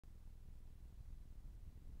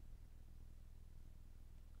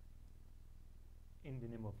In the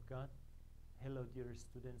name of God. Hello dear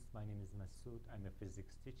students, my name is Mesud. I'm a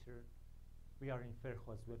physics teacher. We are in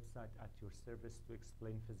Ferho's website at your service to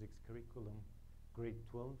explain physics curriculum grade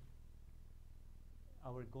 12.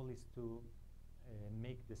 Our goal is to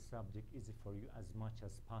make the subject easy for you as much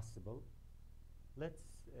as possible.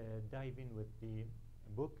 Let's dive in with the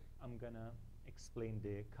book. I'm gonna explain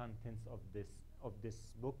the contents of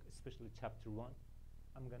this book, especially chapter 1.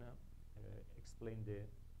 I'm gonna explain the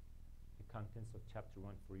contents of chapter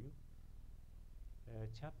 1 for you.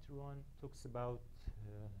 Chapter 1 talks about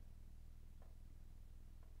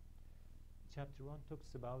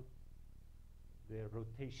the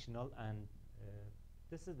rotational and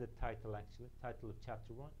this is the title actually, title of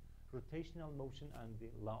chapter 1, rotational motion and the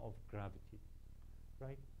law of gravity,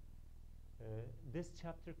 right? This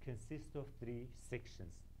chapter consists of 3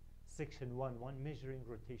 sections. Section 1.1 measuring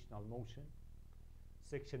rotational motion,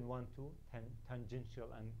 section 1.2 tangential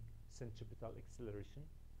and centripetal acceleration,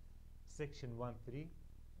 section 1.3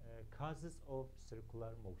 causes of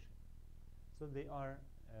circular motion. So they are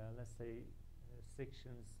let's say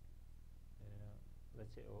sections,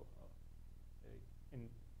 let's say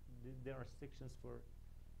there are sections for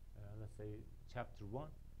let's say chapter 1.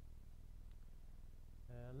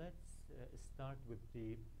 Let's start with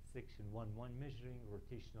the section 1.1 measuring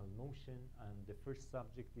rotational motion, and the first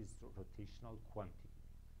subject is rotational quantity.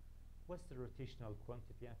 What's the rotational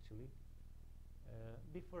quantity actually?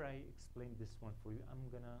 Before I explain this one for you, I'm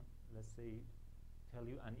gonna, let's say, tell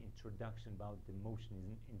you an introduction about the motion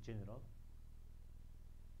in general.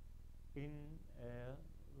 In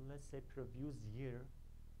let's say previous year,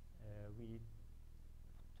 we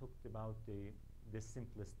talked about the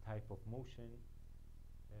simplest type of motion,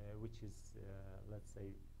 which is let's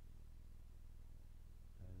say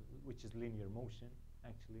which is linear motion.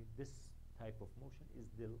 Actually, this type of motion is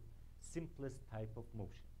the simplest type of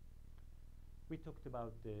motion. We talked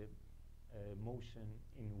about the motion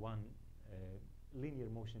in one linear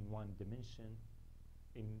motion in 1 dimension,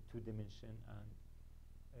 in 2 dimension,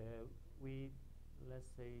 and we, let's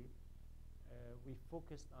say, we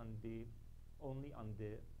focused on only on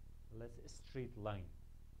the, let's say, straight line,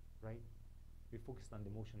 right? We focused on the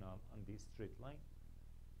motion on the straight line.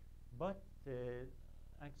 But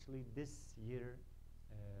actually this year,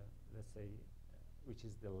 let's say, which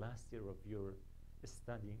is the last year of your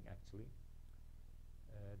studying actually,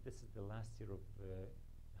 this is the last year of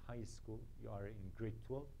high school. You are in grade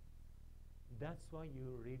 12. That's why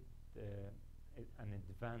you read an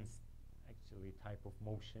advanced actually type of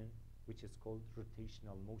motion, which is called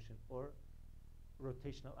rotational motion, or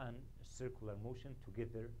rotational and circular motion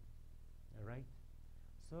together, right?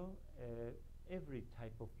 So every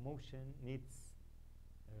type of motion needs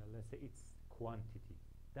let's say its quantity.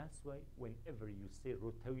 That's why whenever you say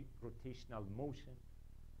rotational motion,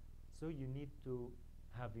 so you need to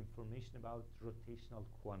have information about rotational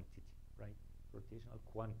quantity, right? Rotational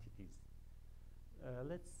quantities.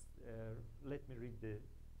 Let me read the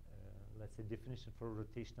let's say definition for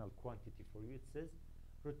rotational quantity for you. It says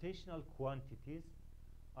rotational quantities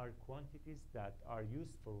are quantities that are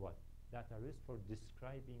used for what? That are used for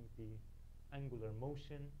describing the angular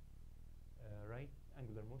motion, right?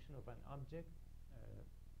 Angular motion of an object.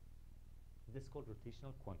 This is called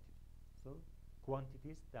rotational quantity. So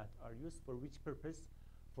quantities that are used for which purpose?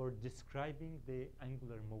 For describing the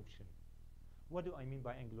angular motion. What do I mean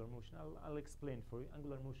by angular motion? I'll explain for you.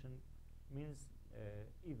 Angular motion means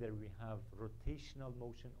either we have rotational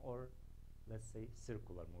motion or, let's say,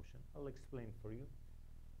 circular motion. I'll explain for you.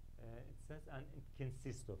 It says, and it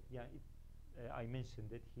consists of, I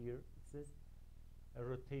mentioned it here. It says a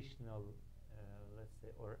rotational, let's say,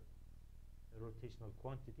 or a rotational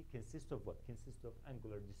quantity consists of what? Consists of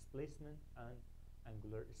angular displacement and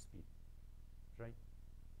angular speed, right?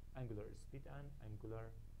 Angular speed and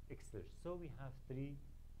angular acceleration. So we have 3,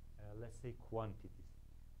 let's say, quantities.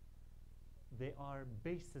 They are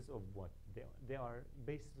bases of what? They are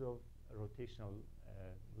bases of rotational,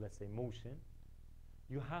 let's say, motion.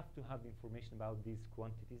 You have to have information about these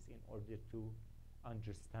quantities in order to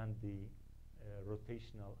understand the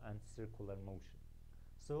rotational and circular motion.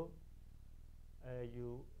 So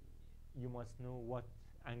you must know what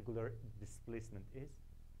angular displacement is.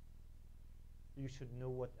 You should know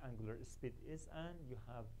what angular speed is, and you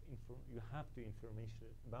have to information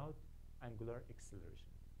about angular acceleration.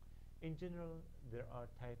 In general, there are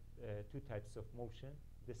 2 types of motion.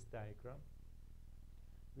 This diagram.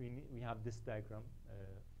 We have this diagram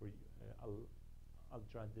for you. I'll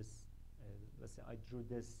draw this. Let's say I drew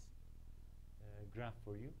this graph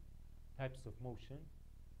for you. Types of motion.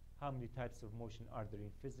 How many types of motion are there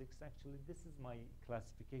in physics? Actually, this is my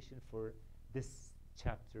classification for this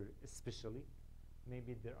chapter especially.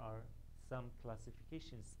 Maybe there are some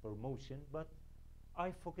classifications for motion, but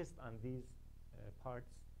I focused on these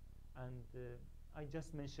parts, and I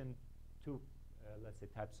just mentioned two, let's say,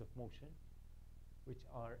 types of motion, which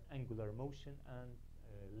are angular motion and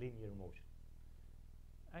linear motion.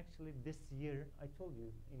 Actually, this year, I told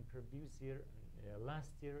you in previous year,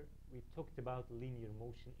 last year, we talked about linear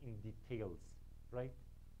motion in details, right?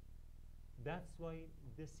 That's why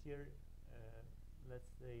this year, let's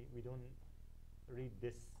say, we don't read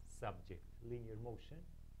this subject, linear motion,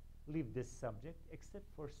 leave this subject, except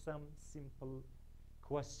for some simple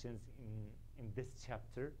questions in this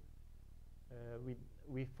chapter.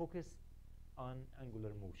 We focus on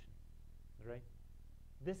angular motion, right?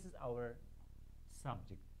 This is our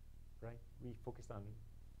subject, right? We focus on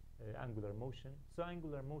angular motion. So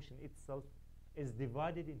angular motion itself is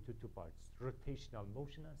divided into two parts: rotational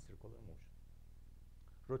motion and circular motion.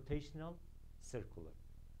 Rotational, circular.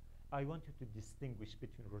 I want you to distinguish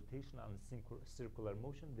between rotational and circular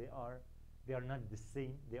motion. They are not the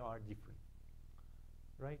same, they are different,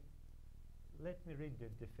 right? Let me read the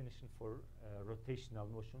definition for rotational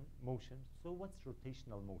motion. So what's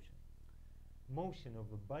rotational motion? Motion of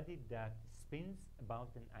a body that spins about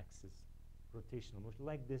an axis. Rotational motion,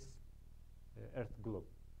 like this Earth globe.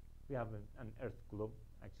 We have an Earth globe,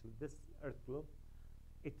 actually. This Earth globe,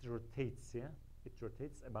 it rotates, yeah? It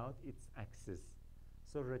rotates about its axis.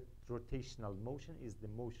 So rotational motion is the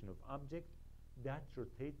motion of object that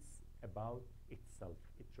rotates about itself.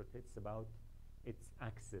 It rotates about its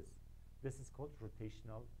axis. This is called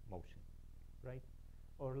rotational motion, right?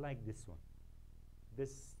 Or like this one.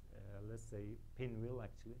 This, let's say, pinwheel,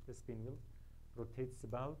 actually. This pinwheel rotates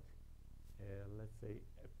about, let's say,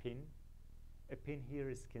 a pin. A pin here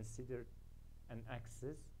is considered an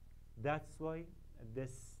axis. That's why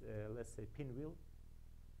this, let's say, pinwheel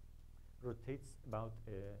rotates about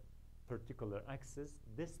a particular axis.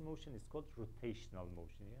 This motion is called rotational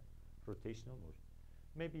motion, yeah? Rotational motion.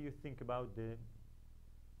 Maybe you think about the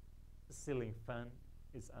ceiling fan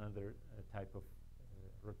is another type of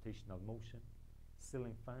rotational motion.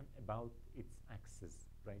 Ceiling fan about its axis,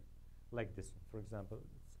 right? Like this one. For example,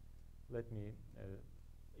 let me,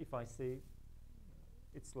 if I say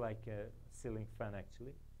it's like a ceiling fan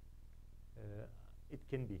actually, it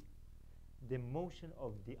can be the motion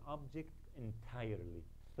of the object entirely,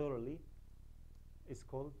 thoroughly, is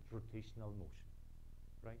called rotational motion,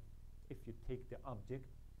 right? If you take the object,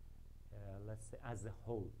 let's say as a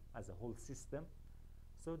whole system,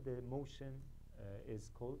 so the motion is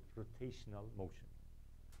called rotational motion.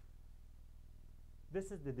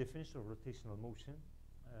 This is the definition of rotational motion,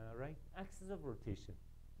 right? Axis of rotation.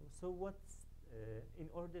 So what's, in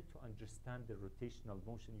order to understand the rotational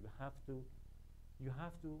motion, you have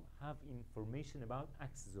to have information about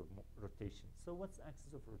axis of rotation. So what's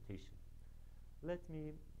axis of rotation? Let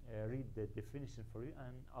me read the definition for you,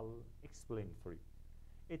 and I'll explain it for you.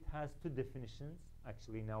 It has two definitions.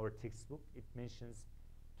 Actually, in our textbook, it mentions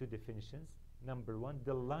two definitions. Number one,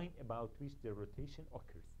 the line about which the rotation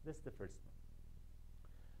occurs. That's the first one.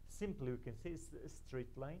 Simply, we can say it's a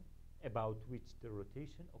straight line about which the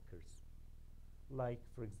rotation occurs. Like,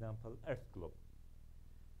 for example, Earth globe.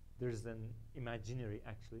 There's an imaginary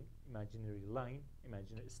line,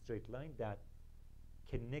 imaginary straight line that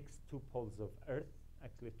connects two poles of Earth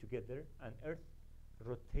actually together, and Earth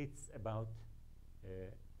rotates about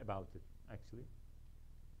it actually.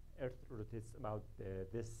 Earth rotates about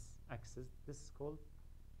this axis. This is called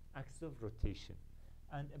axis of rotation.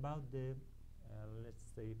 And about the let's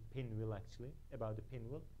say pinwheel, actually, about the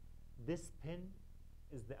pinwheel, this pin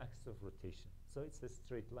is the axis of rotation. So it's a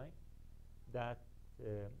straight line that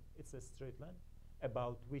it's a straight line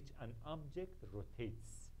about which an object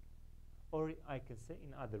rotates. Or I can say,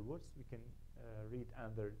 in other words, we can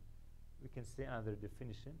we can say another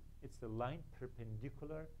definition. It's a line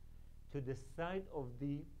perpendicular to the side of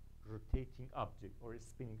the rotating object or a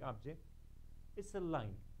spinning object. It's a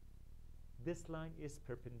line. This line is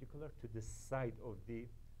perpendicular to the side of the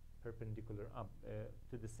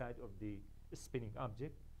to the side of the spinning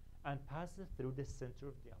object and passes through the center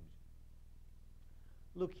of the object.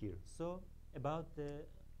 Look here. So about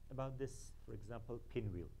this, for example,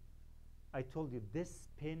 pinwheel. I told you this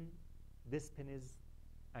pin is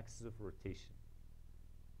axis of rotation.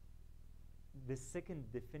 The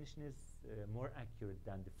second definition is more accurate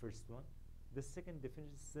than the first one. The second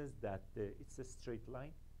definition says that it's a straight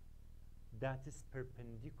line that is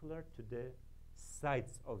perpendicular to the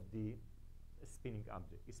sides of the spinning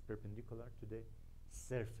object. It's perpendicular to the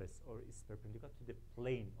surface, or is perpendicular to the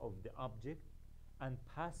plane of the object and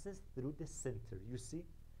passes through the center. You see,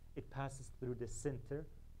 it passes through the center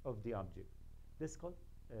of the object. This is called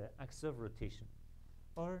axis of rotation.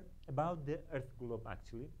 or about the Earth globe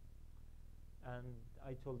actually. And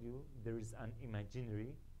I told you there is an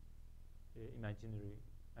imaginary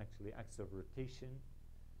actually axis of rotation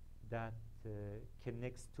that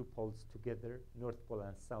connects two poles together, North Pole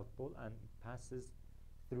and South Pole, and it passes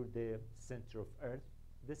through the center of Earth.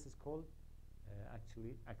 This is called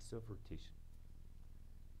actually axis of rotation.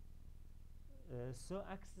 So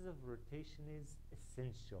axis of rotation is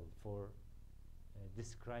essential for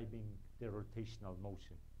describing the rotational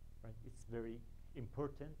motion, right? It's very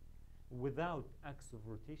important. Without axis of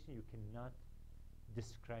rotation, you cannot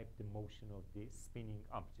describe the motion of the spinning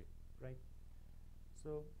object, right?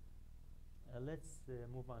 So let's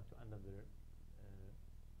move on to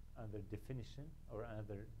another definition or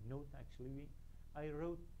another note. Actually, I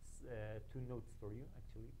wrote two notes for you.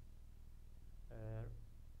 Actually,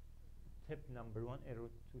 tip number one, I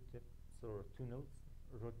wrote two tips or two notes.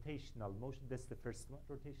 Rotational motion. That's the first one.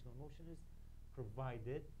 Rotational motion is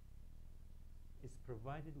provided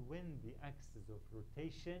when the axis of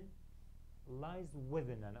rotation lies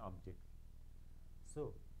within an object.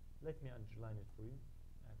 So let me underline it for you.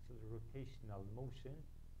 Actually, rotational motion.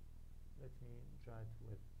 Let me draw it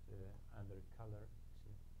with another color.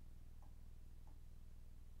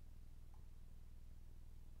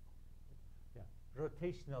 Yeah,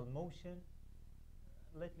 rotational motion.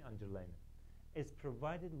 Let me underline it. Is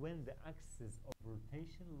provided when the axis of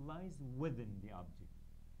rotation lies within the object.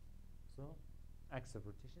 So, axis of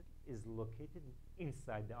rotation is located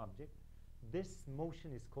inside the object. This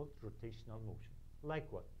motion is called rotational motion. Like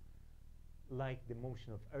what? Like the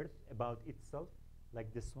motion of Earth about itself,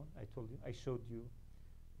 like this one. I told you, I showed you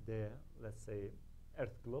the, let's say,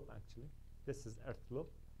 Earth globe actually. This is Earth globe.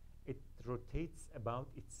 It rotates about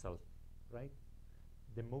itself, right?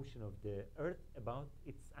 The motion of the Earth about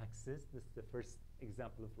its axis. This is the first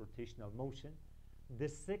example of rotational motion. The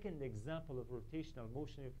second example of rotational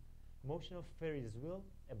motion is motion of Ferris wheel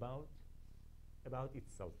about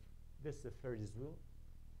itself. This is a Ferris wheel.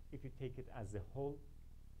 If you take it as a whole,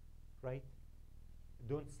 right?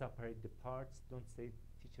 Don't separate the parts. Don't say,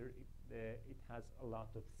 teacher, it has a lot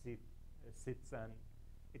of seats and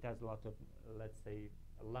it has a lot of, let's say,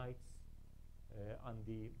 lights on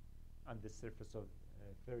the surface of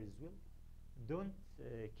Ferris wheel. Don't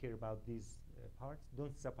care about these parts.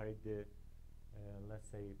 Don't separate the, let's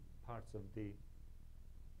say, parts of the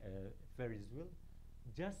Ferris wheel.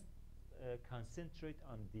 Just concentrate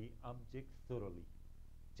on the object thoroughly.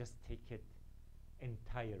 Just take it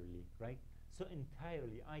entirely, right? So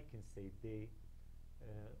entirely, I can say the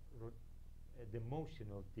motion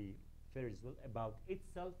of the Ferris wheel about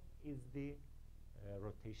itself is the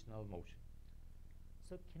rotational motion.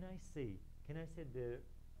 So can I say the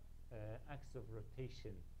axis of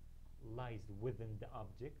rotation lies within the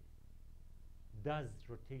object? Does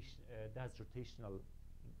rotational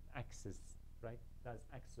axis, right? Does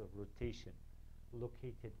axis of rotation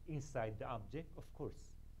located inside the object? Of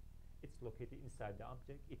course, it's located inside the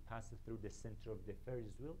object. It passes through the center of the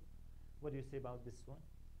Ferris wheel. What do you say about this one?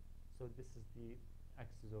 So this is the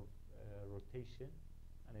axis of rotation,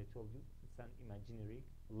 and I told you it's an imaginary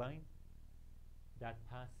line that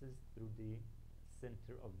passes through the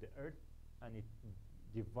center of the Earth, and it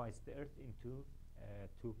divides the Earth into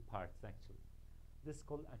two parts actually. This is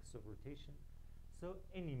called axis of rotation. So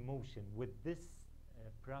any motion with this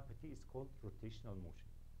property is called rotational motion.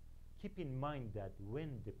 Keep in mind that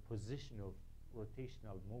when the position of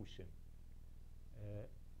rotational motion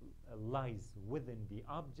lies within the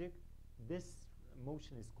object, this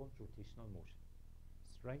motion is called rotational motion,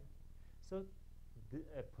 right? So the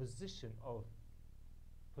position of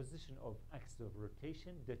axis of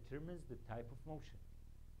rotation determines the type of motion,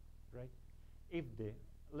 right? If the,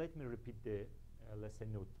 let me repeat the, let's say,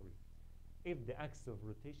 note for you. If the axis of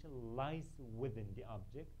rotation lies within the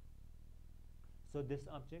object, so this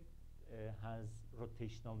object has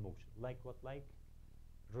rotational motion. Like what? Like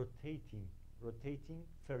rotating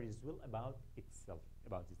Ferris wheel about itself,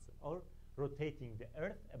 or rotating the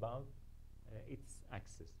Earth about its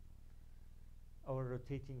axis, or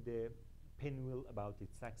rotating the pinwheel about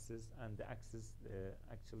its axis, and the axis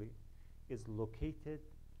actually is located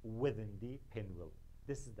within the pinwheel.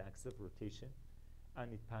 This is the axis of rotation,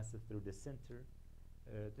 and it passes through the center.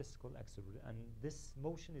 This is called axis of rotation, and this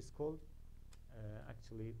motion is called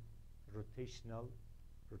actually rotational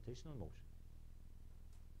motion,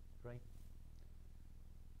 right?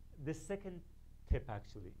 The second tip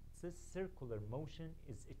actually says circular motion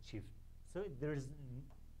is achieved. So there is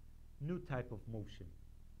new type of motion,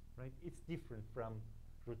 right? It's different from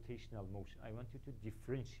rotational motion. I want you to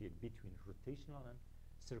differentiate between rotational and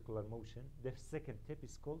circular motion. The second tip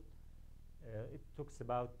is called, it talks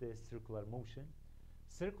about the circular motion.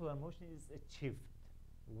 Circular motion is achieved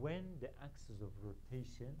when the axis of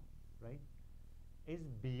rotation, right, is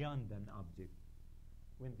beyond an object.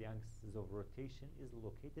 When the axis of rotation is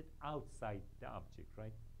located outside the object,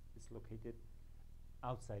 right? It's located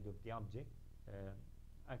outside of the object,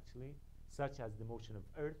 actually, such as the motion of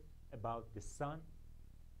Earth about the sun,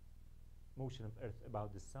 motion of Earth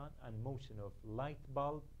about the sun, and motion of a light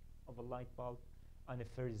bulb on a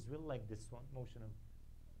Ferris wheel, like this one, motion of,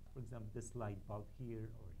 for example, this light bulb here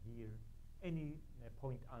or here, any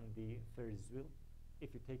point on the Ferris wheel.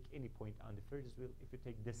 If you take any point on the Ferris wheel, if you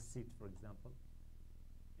take this seat, for example,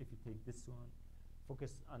 if you take this one,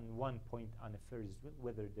 focus on one point on a Ferris wheel,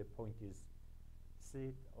 whether the point is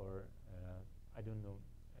seat or I don't know,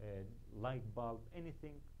 light bulb,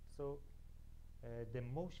 anything. So the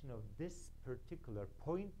motion of this particular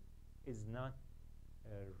point is not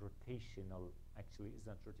rotational. Actually, it's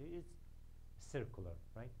not rotational. It's circular,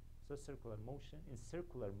 right? So circular motion. In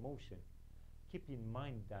circular motion, keep in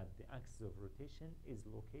mind that the axis of rotation is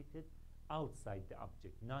located outside the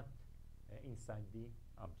object, not inside the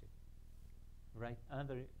object, right?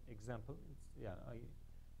 Another example, I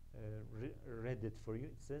read it for you.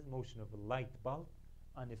 It says motion of a light bulb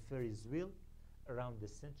on a Ferris wheel around the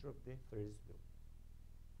center of the Ferris wheel.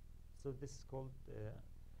 So this is called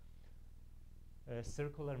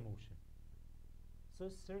circular motion. So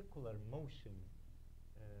circular motion,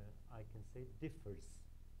 I can say, differs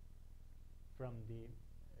from the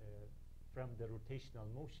rotational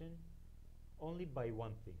motion only by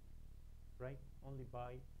one thing, right? Only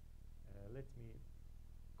by, let me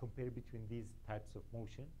compare between these types of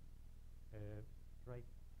motion, right?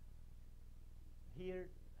 Here,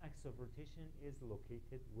 axis of rotation is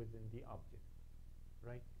located within the object,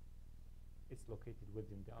 right? It's located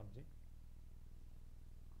within the object.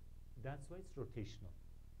 That's why it's rotational.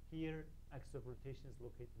 Here, axis of rotation is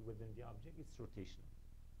located within the object. It's rotational,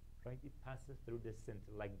 right? It passes through the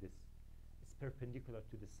center like this. It's perpendicular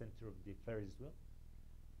to the center of the Ferris wheel.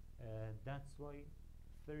 That's why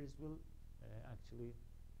Ferris wheel actually,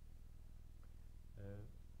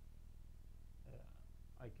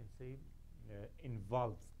 I can say,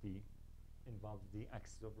 involves the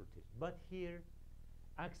axis of rotation. But here,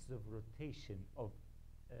 axis of rotation of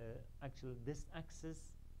actually this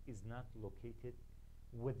axis is not located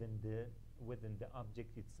within the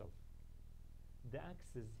object itself. The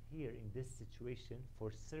axis here in this situation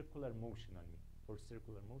for circular motion,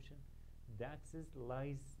 the axis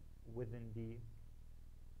lies within the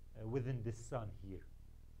sun here.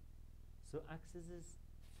 So axis is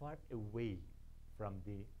far away from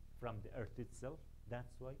the Earth itself.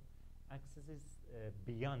 That's why axis is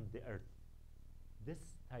beyond the Earth.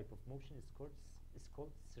 This type of motion is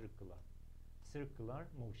called circular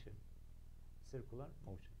motion,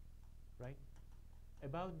 right?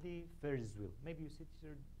 About the Ferris wheel, maybe you see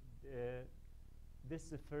here, this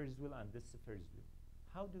is a Ferris wheel and this is a Ferris wheel.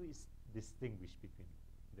 How do we distinguish between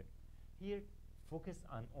them? Here, focus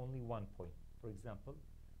on only one point. For example,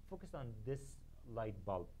 focus on this light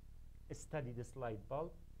bulb. Study this light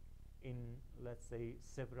bulb in, let's say,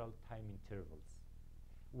 several time intervals.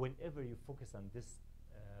 Whenever you focus on this,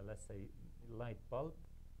 let's say, light bulb,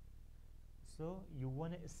 so you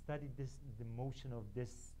want to study the motion of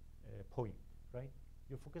this point, right?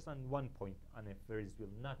 You focus on one point on a Ferris wheel,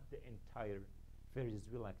 not the entire Ferris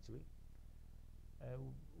wheel actually.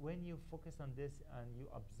 When you focus on this and you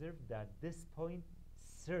observe that this point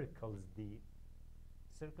circles the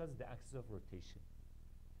axis of rotation,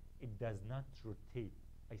 it does not rotate.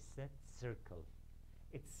 I said circle.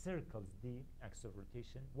 It circles the axis of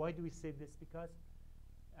rotation. Why do we say this? Because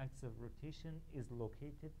axis of rotation is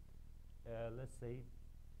located, let's say,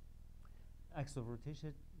 axis of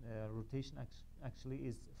rotation actually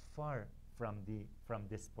is far from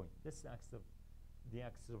this point. This is the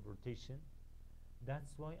axis of rotation.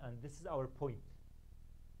 That's why, and this is our point.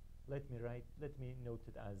 Let me note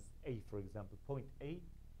it as A, for example, point A,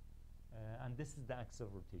 and this is the axis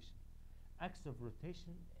of rotation. Axis of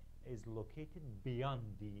rotation is located beyond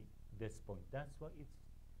this point. That's why it's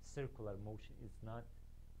circular motion. It's not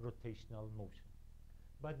rotational motion.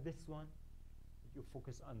 But this one, you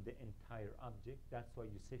focus on the entire object. That's why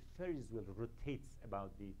you say Ferris wheel rotates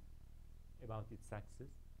about its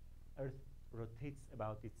axis. Earth rotates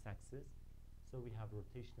about its axis. So we have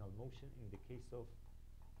rotational motion in the case of,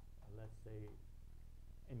 let's say,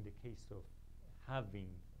 in the case of having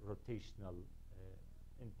rotational,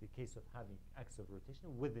 in the case of having axis of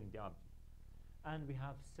rotation within the object. And we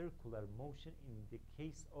have circular motion in the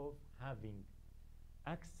case of having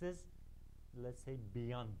axis, let's say,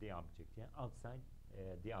 beyond the object, outside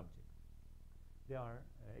the object. There are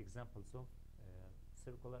examples of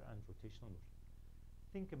circular and rotational motion.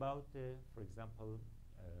 Think about, for example,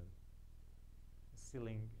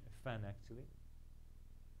 ceiling fan actually.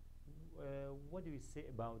 What do you say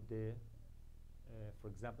about the, for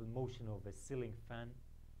example, motion of a ceiling fan,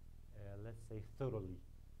 let's say thoroughly?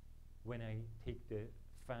 When I take the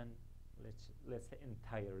fan, let's say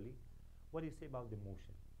entirely, what do you say about the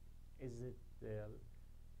motion? Is it,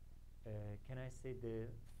 can I say the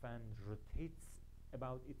fan rotates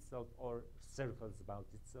about itself or circles about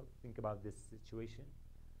itself? Think about this situation.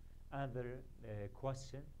 Other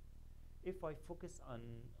question, if I focus on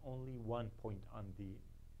only one point on the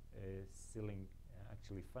ceiling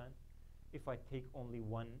actually fan, if I take only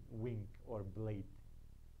one wing or blade,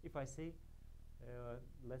 if I say,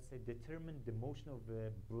 let's say determine the motion of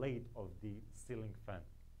the blade of the ceiling fan,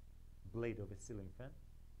 blade of a ceiling fan,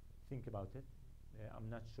 think about it. I'm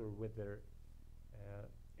not sure whether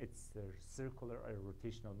it's a circular or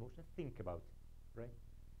rotational motion. Think about it, right?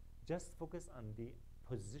 Just focus on the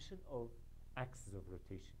position of axis of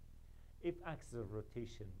rotation. If axis of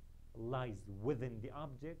rotation lies within the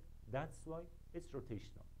object, that's why it's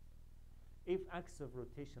rotational. If axis of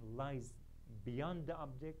rotation lies beyond the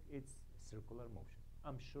object, it's circular motion.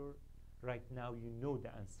 I'm sure right now you know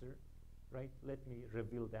the answer, right? Let me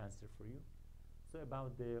reveal the answer for you. So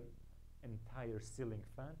about the entire ceiling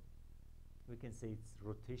fan, we can say it's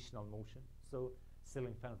rotational motion. So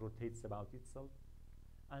ceiling fan rotates about itself.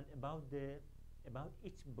 And about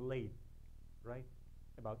each blade, right?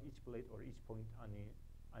 About each blade or each point on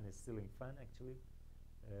a ceiling fan actually,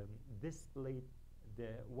 this blade,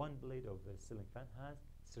 the one blade of the ceiling fan has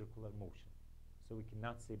circular motion. So we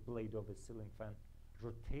cannot say blade of a ceiling fan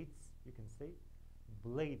rotates. You can say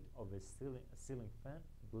blade of a ceiling fan,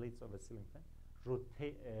 blades of a ceiling fan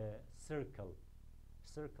rotate, circle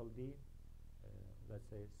the, let's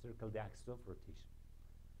say circle the axis of rotation.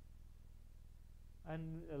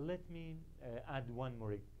 And let me add one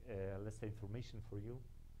more, let's say information for you.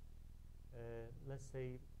 Let's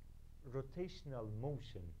say rotational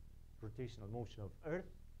motion of Earth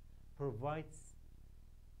provides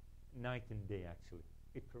night and day actually.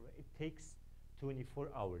 It takes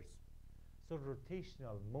 24 hours. So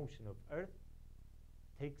rotational motion of Earth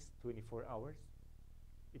takes 24 hours.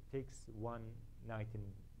 It takes one night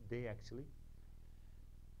and day actually.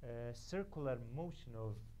 Circular motion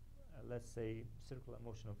of, let's say circular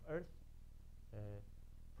motion of Earth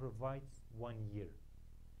provides 1 year.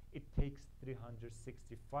 It takes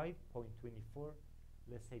 365.24,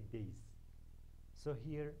 let's say, days. So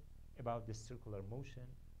here about the circular motion,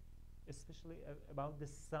 especially about the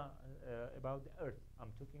sun, about the Earth.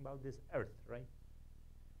 I'm talking about this Earth, right?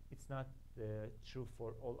 It's not true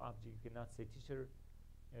for all objects. You cannot say, teacher,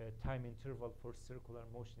 time interval for circular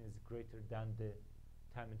motion is greater than the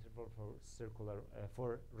time interval for circular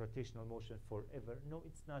for rotational motion forever. No,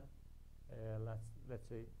 it's not. Let's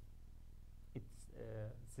say its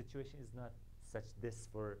situation is not such this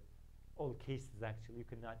for all cases. Actually, you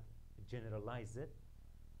cannot generalize it.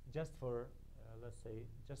 Just for let's say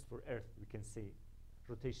just for Earth, we can say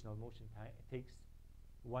rotational motion takes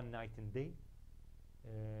one night and day.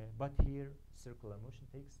 But here, circular motion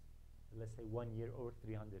takes, let's say, 1 year or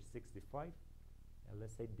 365,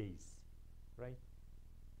 let's say, days, right?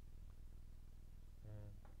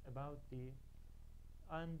 About the,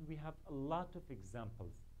 and we have a lot of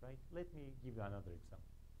examples, right? Let me give you another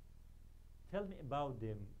example. Tell me about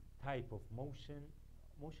the type of motion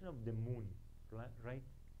of the moon, right?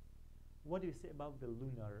 What do you say about the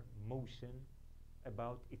lunar motion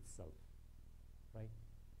about itself, right?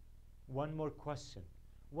 One more question.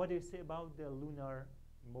 What do you say about the lunar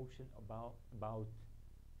motion about the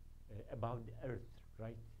Earth,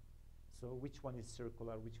 right? So which one is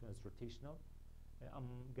circular, which one is rotational? I'm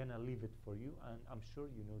gonna leave it for you, and I'm sure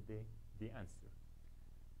you know the answer,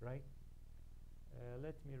 right?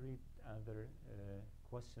 Let me read another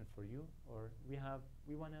question for you, or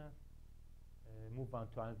we wanna move on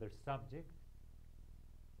to another subject.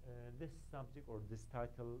 This subject or this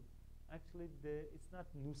title, actually, it's not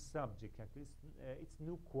new subject. Actually, it's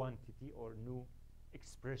new quantity or new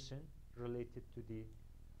expression related to the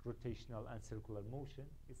rotational and circular motion.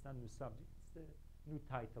 It's not new subject. It's a new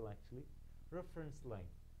title actually. Reference line.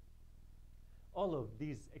 All of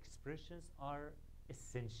these expressions are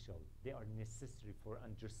essential. They are necessary for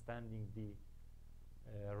understanding the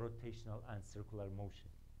rotational and circular motion.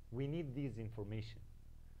 We need these information.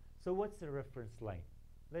 So what's the reference line?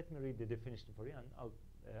 Let me read the definition for you, and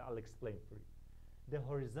I'll explain for you. The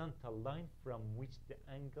horizontal line from which the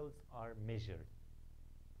angles are measured,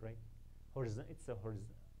 right? It's a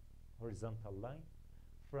horizontal line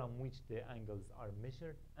from which the angles are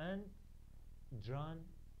measured and drawn,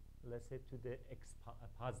 let's say, to the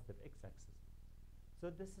positive x-axis. So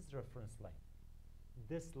this is reference line.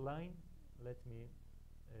 This line, let me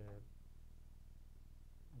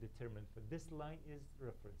determine for this line is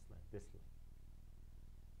reference line, this line.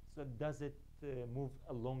 So does it move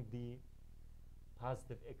along the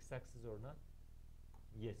positive x-axis or not?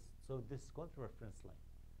 Yes. So this is called reference line.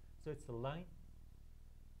 So it's a line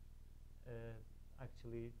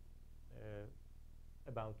actually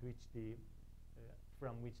about which the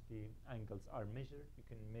from which the angles are measured. You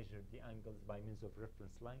can measure the angles by means of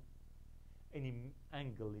reference line. Any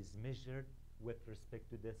angle is measured with respect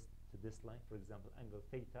to this line. For example, angle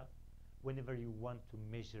theta. Whenever you want to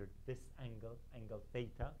measure this angle, angle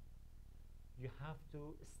theta, you have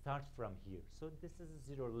to start from here. So this is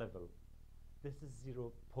 0 level. This is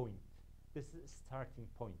 0 point. This is starting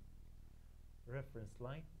point. Reference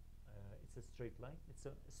line, it's a straight line. It's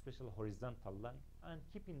a special horizontal line. And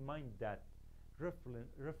keep in mind that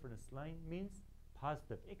reference line means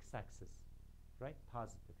positive x-axis, right?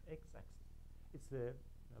 Positive x-axis. It's a,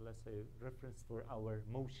 let's say, reference for our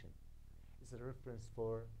motion. It's a reference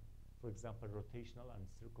for example, rotational and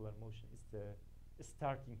circular motion. It's the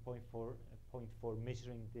starting point for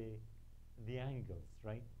measuring the angles,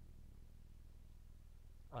 right?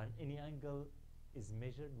 And any angle is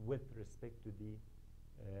measured with respect to the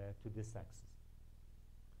to this axis.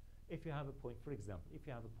 If you have a point, for example, if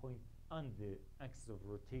you have a point on the axis of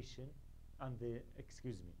rotation, on the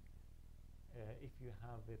if you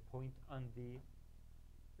have a point on the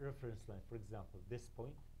reference line, for example, this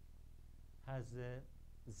point has a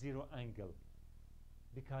 0 angle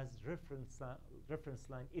because reference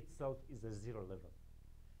line itself is a 0 level.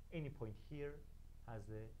 Any point here has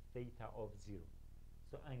a theta of 0.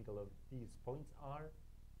 So angle of these points are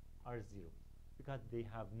 0 because they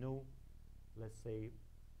have no, let's say,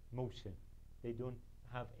 motion. They don't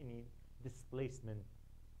have any displacement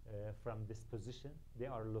from this position. They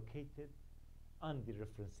are located on the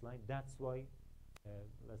reference line. That's why,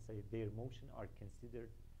 let's say, their motion are considered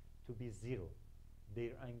to be 0.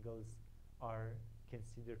 Their angles are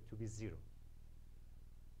considered to be 0.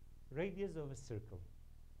 Radius of a circle,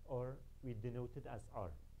 or we denote it as r.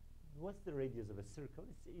 What's the radius of a circle?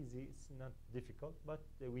 It's easy, it's not difficult, but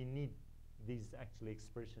we need these actually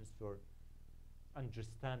expressions for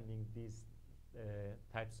understanding these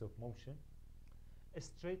types of motion. A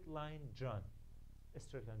straight line drawn. A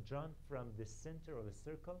straight line drawn from the center of a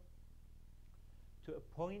circle to a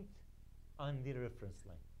point on the reference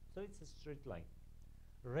line. So it's a straight line.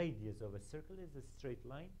 Radius of a circle is a straight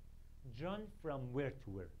line drawn from where to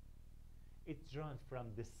where? It's drawn from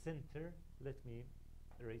the center. Let me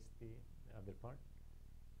erase the other part.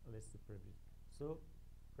 Let's supervise. So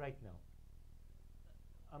right now,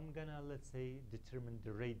 I'm gonna, let's say, determine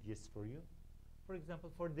the radius for you. For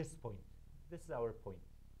example, for this point, this is our point.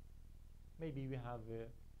 Maybe we have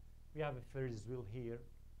a Ferris wheel here.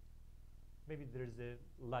 Maybe there's a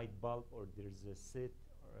light bulb, or there's a seat,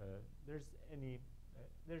 or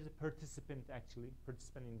there's a participant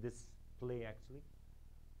in this play actually.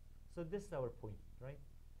 So this is our point, right?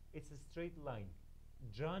 It's a straight line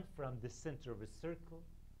drawn from the center of a circle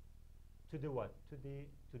to the what? To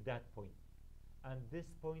that point. And this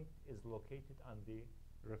point is located on the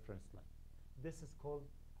reference line. This is called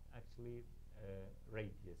actually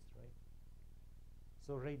radius, right?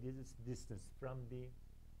 So radius is distance from the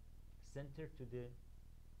center to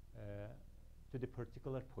the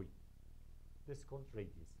particular point. This is called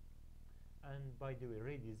radius. And by the way,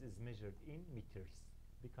 radius is measured in meters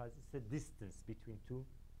because it's a distance between two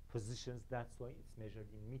positions. That's why it's measured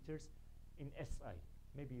in meters. In SI,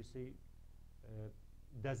 maybe you say,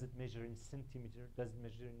 does it measure in centimeter? Does it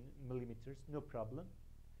measure in millimeters? No problem.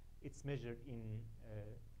 It's measured in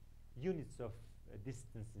units of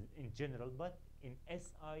distance in general, but in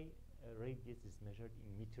SI, radius is measured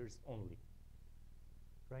in meters only,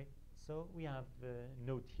 right? So we have a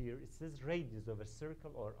note here. It says radius of a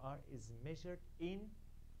circle, or r, is measured in,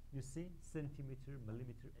 you see, centimeter,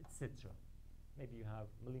 millimeter, etc. Maybe you have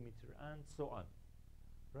millimeter and so on,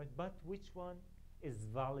 right? But which one is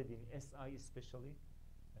valid in SI especially?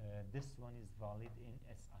 This one is valid in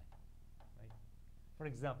SI, right? For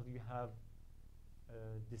example, you have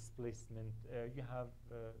displacement, you have,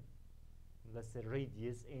 let's say,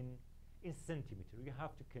 radius in centimeter. You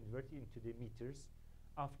have to convert it into the meters.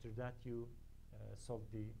 After that, you solve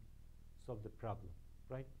the problem,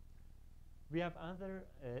 right? We have another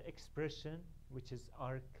expression, which is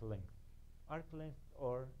arc length. Arc length,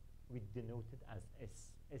 or we denote it as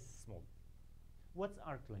S small. What's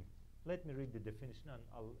arc length? Let me read the definition and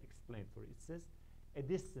I'll explain for you. It says, a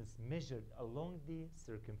distance measured along the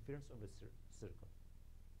circumference of a circle.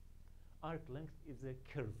 Arc length is a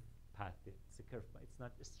curve path. It's a curve path. It's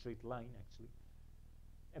not a straight line, actually.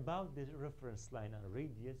 About the reference line and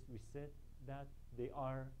radius, we said that they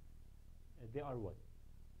are what?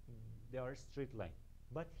 They are a straight line.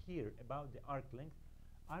 But here, about the arc length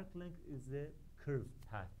is a curved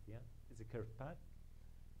path, yeah? It's a curved path.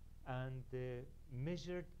 And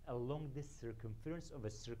measured along the circumference of a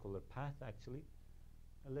circular path, actually.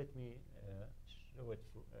 Let me show it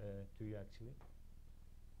to you, actually.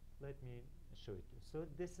 Let me show it to you. So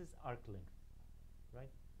this is arc length, right?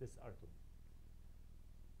 This arc length.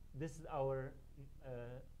 This is our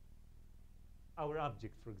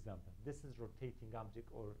object, for example. This is rotating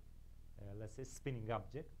object, or let's say spinning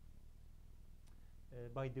object.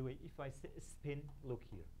 By the way, if I say spin, look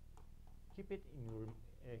here. Keep it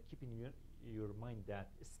in your mind that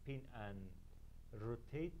spin and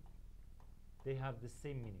rotate, they have the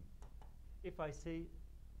same meaning. If I say,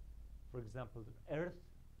 for example, Earth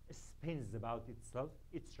spins about itself,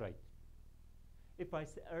 it's right. If I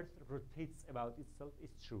say Earth rotates about itself,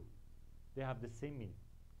 it's true. They have the same meaning.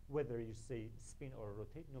 Whether you say spin or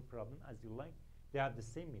rotate, no problem, as you like. They have the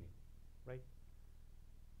same meaning, right?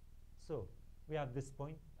 So we have this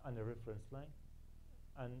point on the reference line,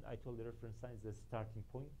 and I told the reference line is the starting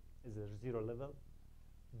point, is a 0 level.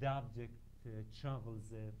 The object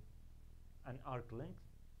travels an arc length,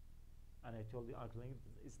 and I told the arc length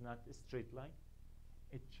is not a straight line.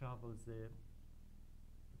 It travels a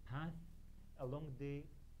path along the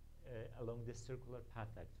circular path.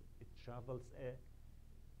 Actually, it travels a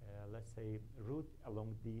let's say route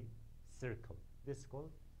along the circle. This is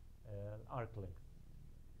called arc length,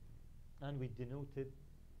 and we denote it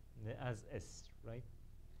as S, right?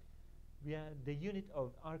 The unit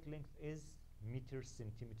of arc length is meter,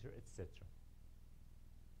 centimeter, etc.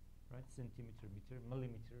 Right? Centimeter, meter,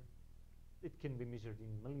 millimeter. It can be measured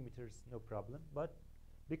in millimeters, no problem. But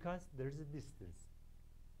because there's a distance,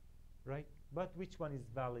 right? But which one is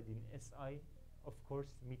valid in SI? Of course,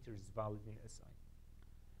 meter is valid in SI.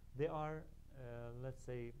 There are, let's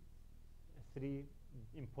say, 3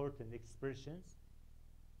 important expressions: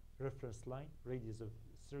 reference line, radius of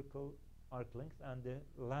circle, arc length, and the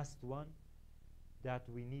last one that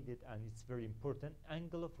we needed, and it's very important,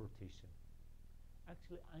 angle of rotation.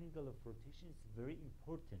 Actually, angle of rotation is very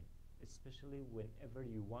important, especially whenever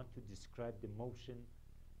you want to describe the motion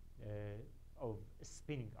of a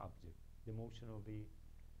spinning object, the motion of a,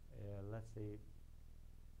 let's say,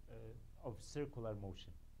 of circular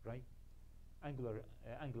motion, right?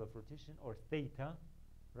 Angle of rotation, or theta,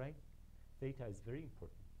 right? Theta is very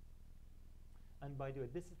important. And by the way,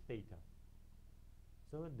 this is theta.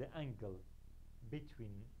 So the angle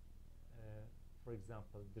between, for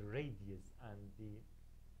example, the radius and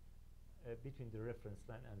between the reference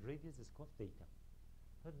line and radius is called theta.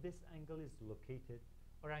 But this angle is located,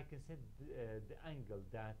 or I can say the angle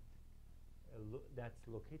that's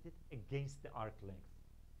located against the arc length,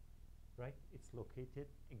 right? It's located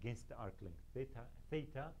against the arc length.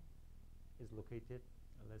 Theta is located,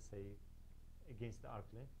 let's say, against the arc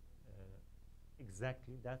length.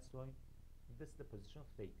 Exactly, that's why this is the position of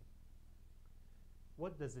theta.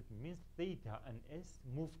 What does it mean? Theta and S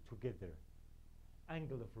move together.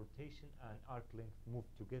 Angle of rotation and arc length move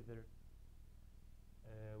together.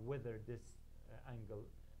 Whether this angle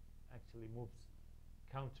actually moves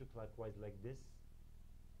counterclockwise like this,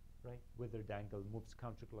 right? Whether the angle moves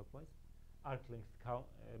counterclockwise, arc length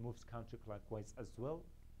moves counterclockwise as well,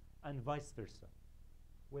 and vice versa.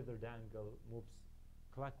 Whether the angle moves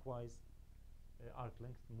clockwise, arc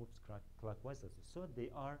length moves clockwise as well. So they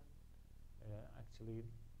are actually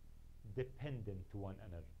dependent to one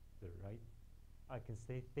another, right? I can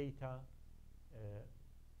say theta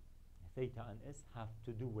and S have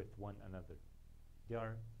to do with one another. They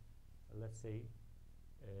are, let's say,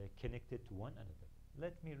 connected to one another.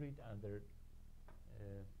 Let me read other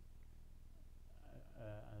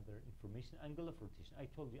information. Angle of rotation. I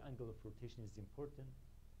told you angle of rotation is important.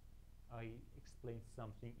 I explained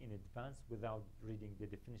something in advance without reading the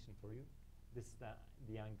definition for you. This is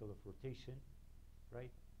the angle of rotation,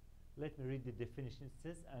 right? Let me read the definition. It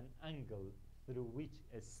says an angle through which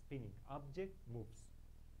a spinning object moves.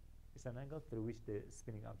 It's an angle through which the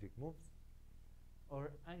spinning object moves.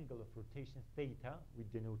 Or angle of rotation, theta, we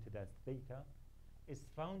denote it as theta, is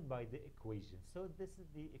found by the equation. So this is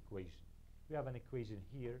the equation. We have an equation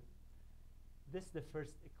here. This is the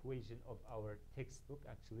first equation of our textbook,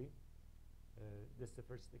 actually. This is the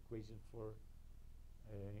first equation for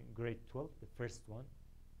grade 12, the first one.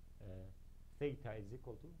 Theta is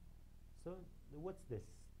equal to. So what's this?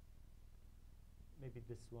 Maybe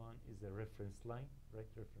this one is a reference line, right?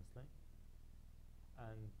 Reference line.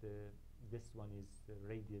 And this one is the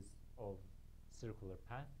radius of circular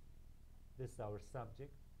path. This is our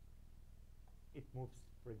subject. It moves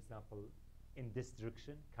for example, in this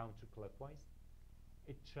direction, counterclockwise,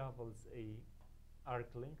 it travels a arc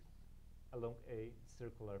length along a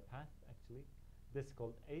circular path, actually. This is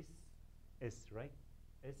called S, right?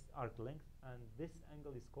 S, arc length, and this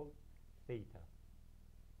angle is called theta.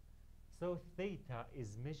 So theta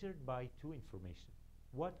is measured by two information.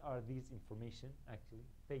 What are these information? Actually,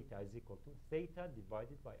 theta is equal to theta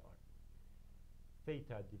divided by r.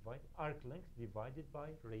 Theta divided arc length divided by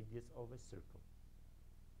radius of a circle,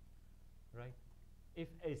 right? If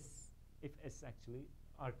S actually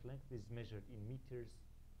arc length is measured in meters,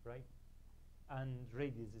 right, and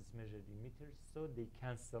radius is measured in meters, so they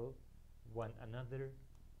cancel one another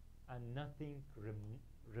and nothing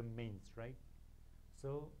remains, right?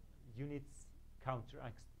 So units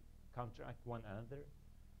counteract one another.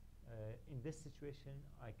 In this situation,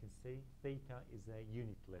 I can say theta is a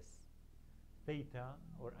unitless. Theta,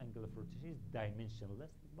 or angle of rotation, is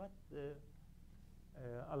dimensionless, but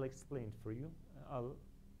I'll explain for you.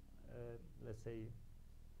 Let's say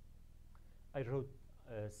I wrote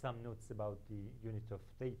some notes about the unit of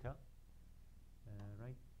theta,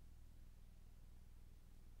 right?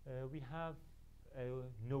 We have a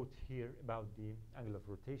note here about the angle of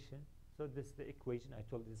rotation. So this is the equation. I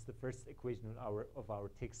told you this is the first equation of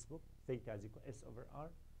our textbook. Theta is equal to S over R.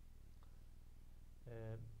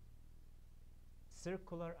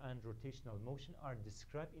 Circular and rotational motion are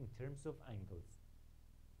described in terms of angles.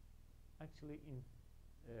 Actually,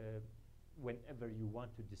 whenever you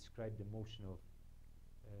want to describe the motion of,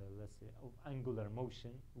 let's say, of angular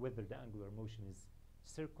motion, whether the angular motion is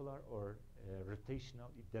circular or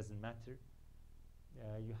rotational, it doesn't matter.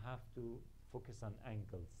 You have to focus on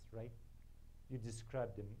angles, right? You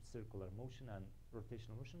describe the circular motion and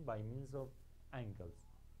rotational motion by means of angles,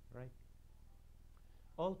 right?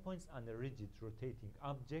 All points on a rigid rotating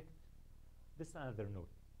object, this is another note.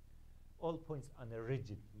 All points on a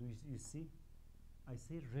rigid, you see, I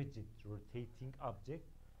say rigid rotating object,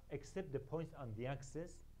 except the points on the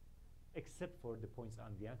axis, except for the points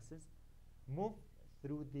on the axis, move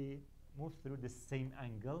through the same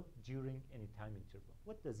angle during any time interval.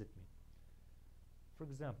 What does it mean? For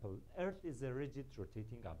example, Earth is a rigid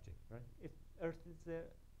rotating object, right? If Earth is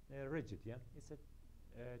a rigid, yeah, it's a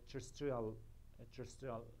terrestrial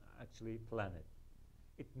actually planet.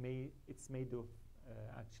 It's made of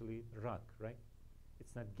actually rock, right?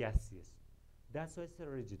 It's not gaseous. That's why it's a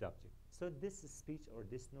rigid object. So this speech or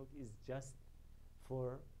this note is just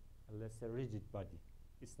for, let's say, rigid body.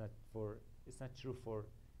 It's not true for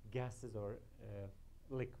gases or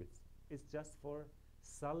liquids. It's just for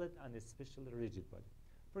solid and especially rigid body.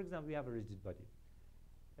 For example, we have a rigid body.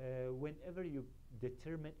 Whenever you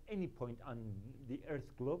determine any point on the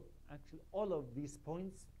Earth globe, actually all of these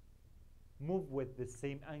points move with the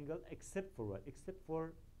same angle, except for what? Except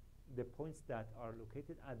for the points that are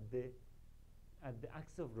located at the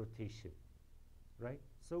axis of rotation, right?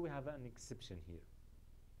 So we have an exception here.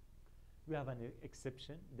 We have an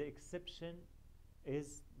exception. The exception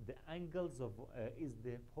is the angles of is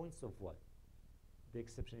the points of what? The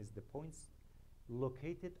exception is the points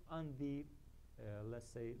located on the let's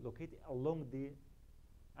say located along the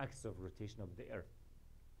axis of rotation of the Earth.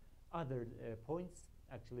 Other points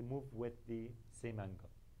actually move with the same angle,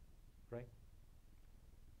 right?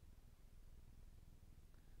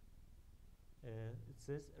 It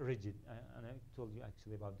says rigid, and I told you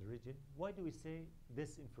actually about the rigid. Why do we say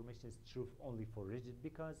this information is true only for rigid?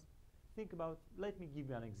 Because think about, let me give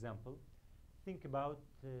you an example. Think about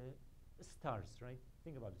stars, right?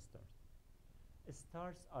 Think about the stars.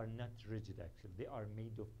 Stars are not rigid actually. They are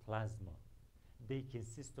made of plasma. They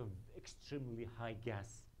consist of extremely high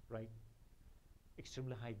gas, right?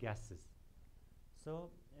 Extremely high gases. So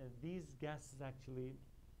these gases actually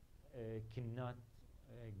cannot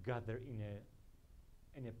gather in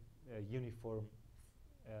a uniform,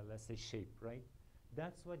 let's say, shape, right?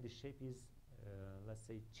 That's why the shape is, let's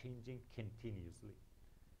say, changing continuously.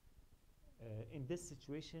 In this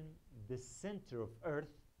situation, the center of Earth,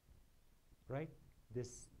 right? The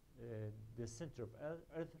center of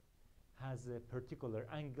Earth has a particular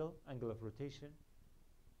angle of rotation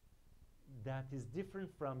that is different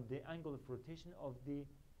from the angle of rotation of the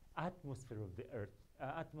atmosphere of the Earth,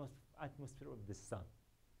 atmosphere of the Sun.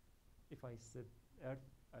 If I said Earth,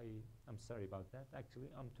 I'm sorry about that. Actually,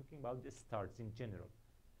 I'm talking about the stars in general.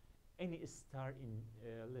 Any star in,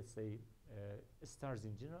 let's say, stars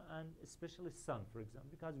in general, and especially Sun, for example,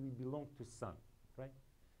 because we belong to Sun, right?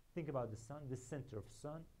 Think about the Sun. The center of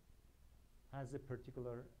Sun has a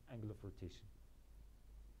particular angle of rotation.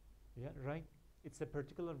 Yeah, right? It's a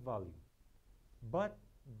particular value. But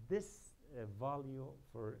this value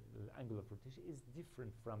for the angle of rotation is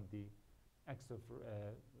different from the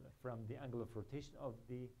from the angle of rotation of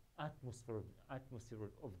the atmosphere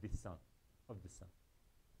of the sun,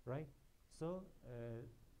 right? So,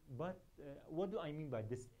 but what do I mean by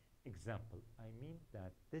this example? I mean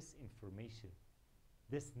that this information,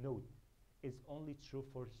 this node, is only true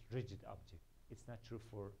for rigid object. It's not true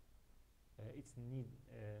for. It's need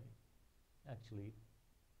actually.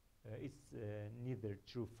 It's neither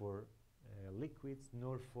true for liquids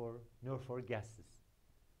nor for gases,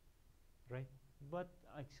 right? But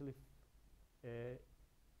actually,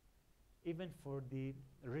 even for the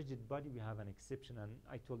rigid body, we have an exception, and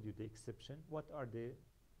I told you the exception. What are the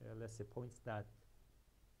let's say points that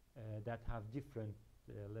that have different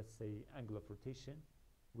let's say angle of rotation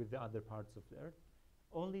with the other parts of the Earth?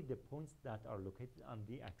 Only the points that are located on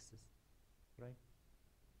the axis, right?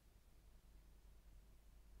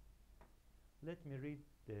 Let me read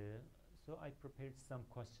so I prepared some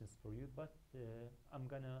questions for you, but I'm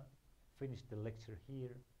gonna finish the lecture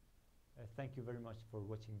here. Thank you very much for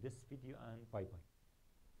watching this video, and bye-bye.